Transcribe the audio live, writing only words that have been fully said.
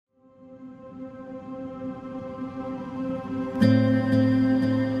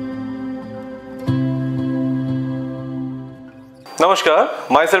Namaskar,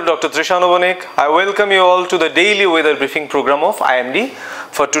 myself Dr. Trishan Ovanik. I welcome you all to the daily weather briefing program of IMD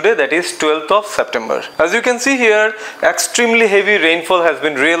for today, that is 12th of September. As you can see here, extremely heavy rainfall has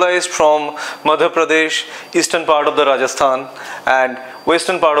been realized from Madhya Pradesh, eastern part of the Rajasthan and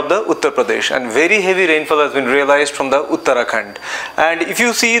western part of the Uttar Pradesh, and very heavy rainfall has been realized from the Uttarakhand. And if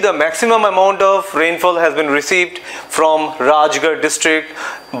you see, the maximum amount of rainfall has been received from Rajgarh district,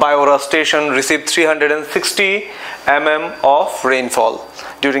 Baora station received 360 mm of rainfall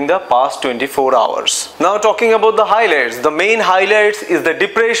during the past 24 hours. Now talking about the highlights, the main highlights is the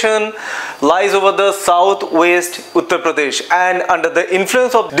depression lies over the southwest Uttar Pradesh, and under the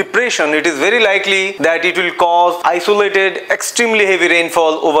influence of depression it is very likely that it will cause isolated extremely heavy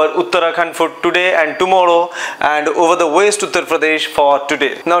rainfall over Uttarakhand for today and tomorrow, and over the west Uttar Pradesh for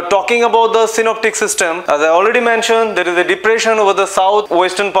today. Now talking about the synoptic system, as I already mentioned, there is a depression over the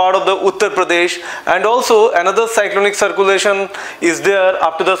southwestern part of the Uttar Pradesh, and also another cyclonic circulation is there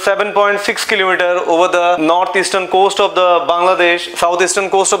up to the 7.6 kilometer over the northeastern coast of the Bangladesh, southeastern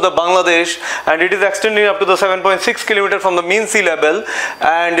coast of the Bangladesh, and it is extending up to the 7.6 kilometer from the mean sea level.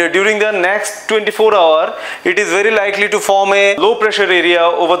 And during the next 24 hours, it is very likely to form a low pressure area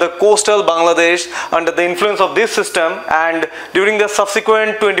over the coastal Bangladesh under the influence of this system. And during the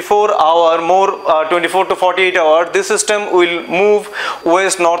subsequent 24 to 48 hours, this system will move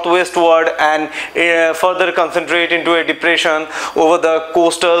west northwestward and further concentrate into a depression over the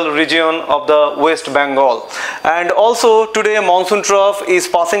coastal region of the West Bengal. And also today a monsoon trough is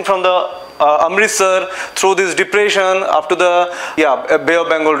passing from the Amritsar through this depression up to the Bay of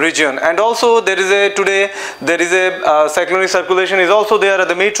Bengal region. And also there is a cyclonic circulation is also there at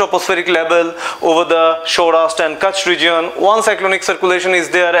the mid tropospheric level over the Saurashtra and Kutch region. One cyclonic circulation is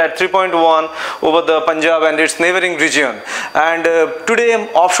there at 3.1 over the Punjab and its neighboring region. And today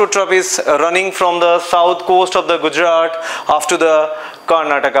offshore trough is running from the south coast of the Gujarat up to the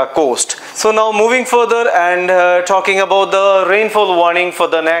Karnataka coast. So now moving further and talking about the rainfall warning for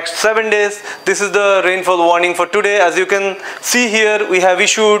the next 7 days. This is the rainfall warning for today. As you can see here, we have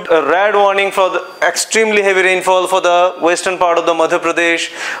issued a red warning for the extremely heavy rainfall for the western part of the Madhya Pradesh,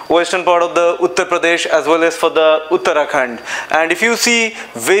 western part of the Uttar Pradesh, as well as for the Uttarakhand. And if you see,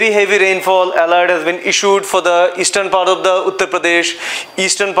 very heavy rainfall alert has been issued for the eastern part of the Uttar Pradesh,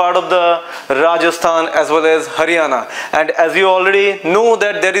 eastern part of the Rajasthan, as well as Haryana. And as you already know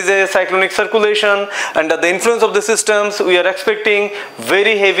that there is a cyclonic circulation, under the influence of the systems we are expecting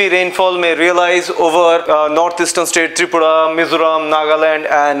very heavy rainfall may realize over northeastern state Tripura, Mizoram, Nagaland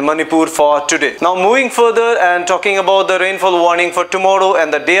and Manipur for today. Now moving further and talking about the rainfall warning for tomorrow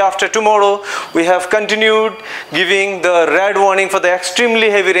and the day after tomorrow, we have continued giving the red warning for the extremely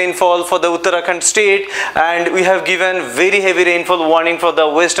heavy rainfall for the Uttarakhand state, and we have given very heavy rainfall warning for the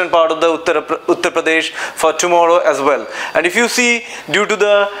western part of the Uttar Pradesh for tomorrow as well. And if you see, due to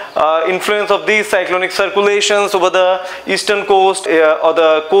the influence of these cyclonic circulations over the eastern coast or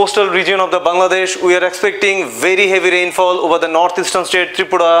the coastal region of the Bangladesh, we are expecting very heavy rainfall over the northeastern state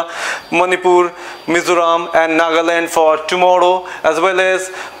Tripura, Manipur, Mizoram and Nagaland for tomorrow, as well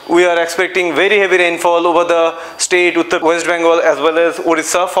as we are expecting very heavy rainfall over the state Uttar West Bengal as well as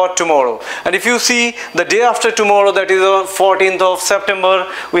Odisha for tomorrow. And if you see, the day after tomorrow, that is on 14th of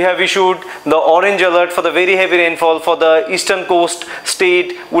September, we have issued the orange alert for the very heavy rainfall for the eastern coast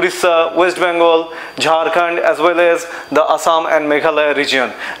state Odisha, West Bengal, Jharkhand as well as the Assam and Meghalaya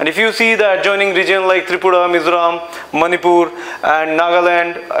region. And if you see the adjoining region like Tripura, Mizoram, Manipur and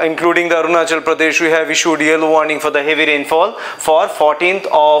Nagaland, including the Arunachal Pradesh, we have issued yellow warning for the heavy rainfall for 14th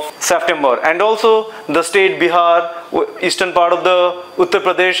of September. And also the state Bihar, eastern part of the Uttar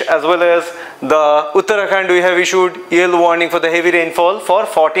Pradesh as well as the Uttarakhand, we have issued yellow warning for the heavy rainfall for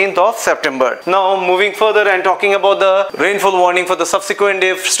 14th of September. Now moving further and talking about the rainfall warning for the subsequent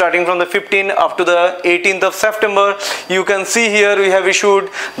day starting from the 15th up to the 18th of September, you can see here we have issued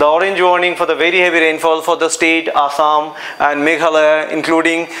the orange warning for the very heavy rainfall for the state Assam and Meghalaya,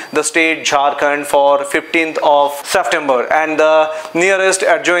 including the state Jharkhand for 15th of September, and the nearest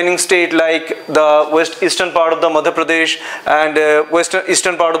adjoining state like the eastern part of the Madhya Pradesh and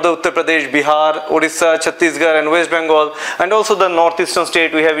eastern part of the Uttar Pradesh, Bihar, Odisha, Chhattisgarh and West Bengal, and also the northeastern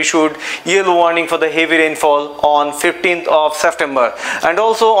state, we have issued yellow warning for the heavy rainfall on 15th of September. And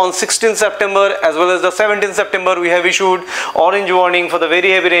also on 16th September as well as the 17th September, we have issued orange warning for the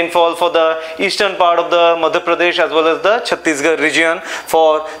very heavy rainfall for the eastern part of the Madhya Pradesh as well as the Chhattisgarh region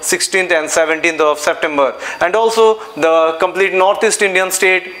for 16th and 17th of September. And also the complete northeast Indian state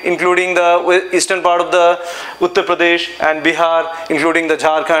state, including the eastern part of the Uttar Pradesh and Bihar, including the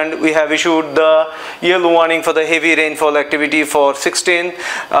Jharkhand, we have issued the yellow warning for the heavy rainfall activity for 16th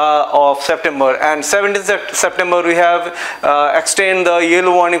of September, and 17th September we have extended the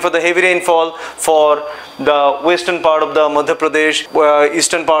yellow warning for the heavy rainfall for the western part of the Madhya Pradesh,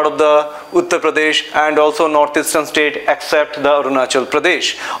 eastern part of the Uttar Pradesh, and also northeastern state except the Arunachal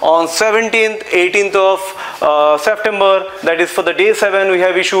Pradesh. On 17th, 18th of September, that is for the day 7, we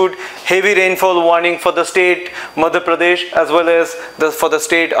have issued heavy rainfall warning for the state Madhya Pradesh as well as for the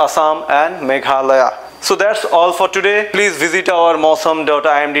state Assam and Meghalaya. So that's all for today. Please visit our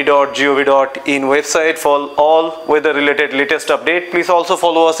mausam.imd.gov.in website for all weather related latest update. Please also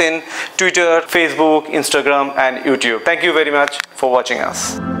follow us in Twitter, Facebook, Instagram and YouTube. Thank you very much for watching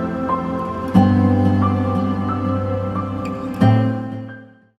us.